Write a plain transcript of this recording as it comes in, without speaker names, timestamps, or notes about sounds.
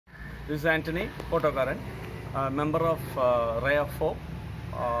This is Anthony, Kotokaran, member of Ray of Hope,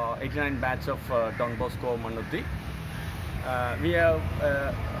 89 batch of Don Bosco High'School. We have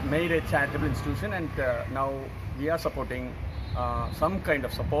made a charitable institution, and now we are supporting some kind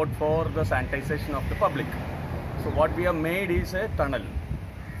of support for the sanitization of the public. So what we have made is a tunnel.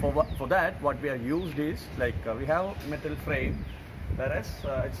 For that, what we have used is like we have metal frame, whereas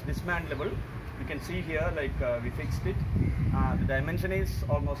it's dismantleable. You can see here, like we fixed it. The dimension is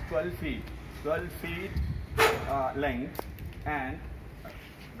almost 12 feet length, and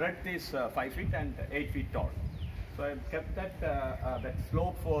breadth is 5 feet and 8 feet tall. So I kept that that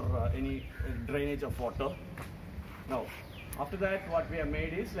slope for any drainage of water. Now, after that, what we have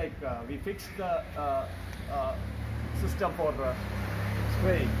made is like we fixed the system for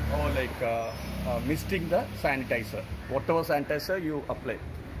spraying or like misting the sanitizer. Whatever sanitizer you apply.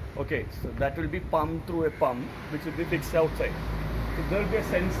 Okay, so that will be pumped through a pump which will be fixed outside. So there will be a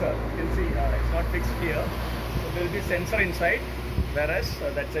sensor. You can see it's not fixed here. So there will be a sensor inside, whereas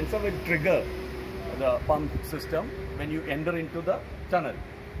that sensor will trigger the pump system when you enter into the tunnel.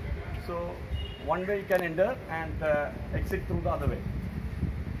 So one way you can enter and exit through the other way.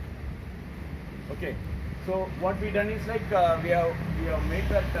 Okay. So what we done is like we have made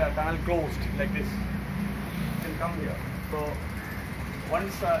that tunnel closed like this. You can come here. So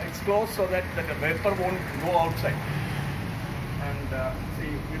once it's closed, so that the vapor won't go outside. And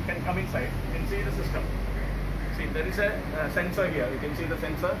see, you can come inside. You can see the system. See, there is a sensor here. You can see the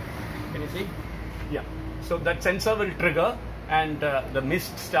sensor. Can you see? Yeah. So that sensor will trigger, and the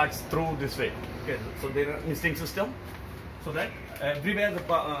mist starts through this way. Okay. So there is a misting system, so that everywhere the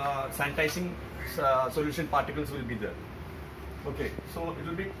sanitizing solution particles will be there. Okay, so it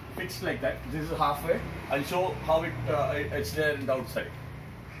will be fixed like that. This is halfway. I'll show how it's there in the outside.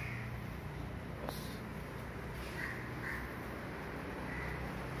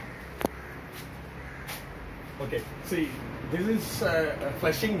 Okay, see, this is a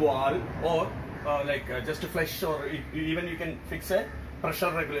flushing wall, or just a flush, or even you can fix a pressure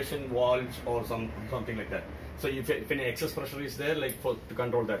regulation valve or something like that. So if any excess pressure is there, like to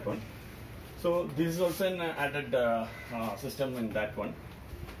control that one. So this is also an added system in that one.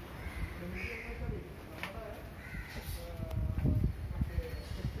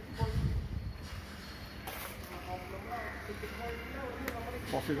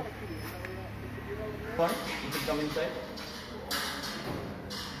 Possible. Fine. You can come inside.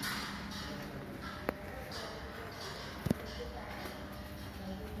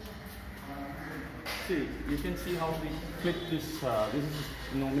 See, you can see how we clip this. This is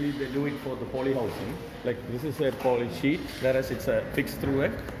normally they do it for the poly housing. Like this is a poly sheet, whereas it's fixed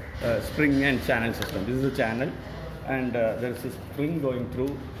through a spring and channel system. This is a channel, and there is a spring going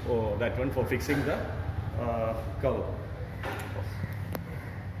through that one for fixing the cover.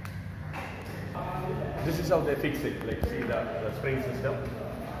 This is how they fix it. Like see the spring system,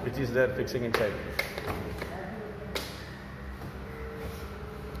 which is there fixing inside.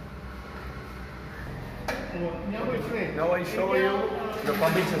 Now I show you the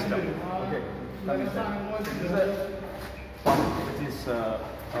pumping system. Okay. This is a pump which is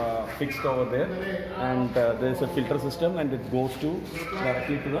fixed over there, and there is a filter system, and it goes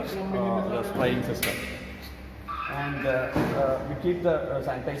directly to the spraying system. And we keep the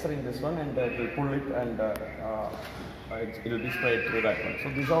sanitizer in this one, and we pull it, and it will be sprayed through that one. So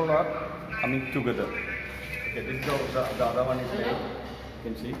these all are coming together. Okay, this is how the other one is made. You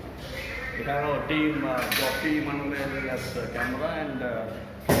can see. We have our team, Jockey Manuel as camera, and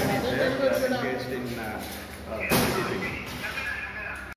Kevin is there engaged in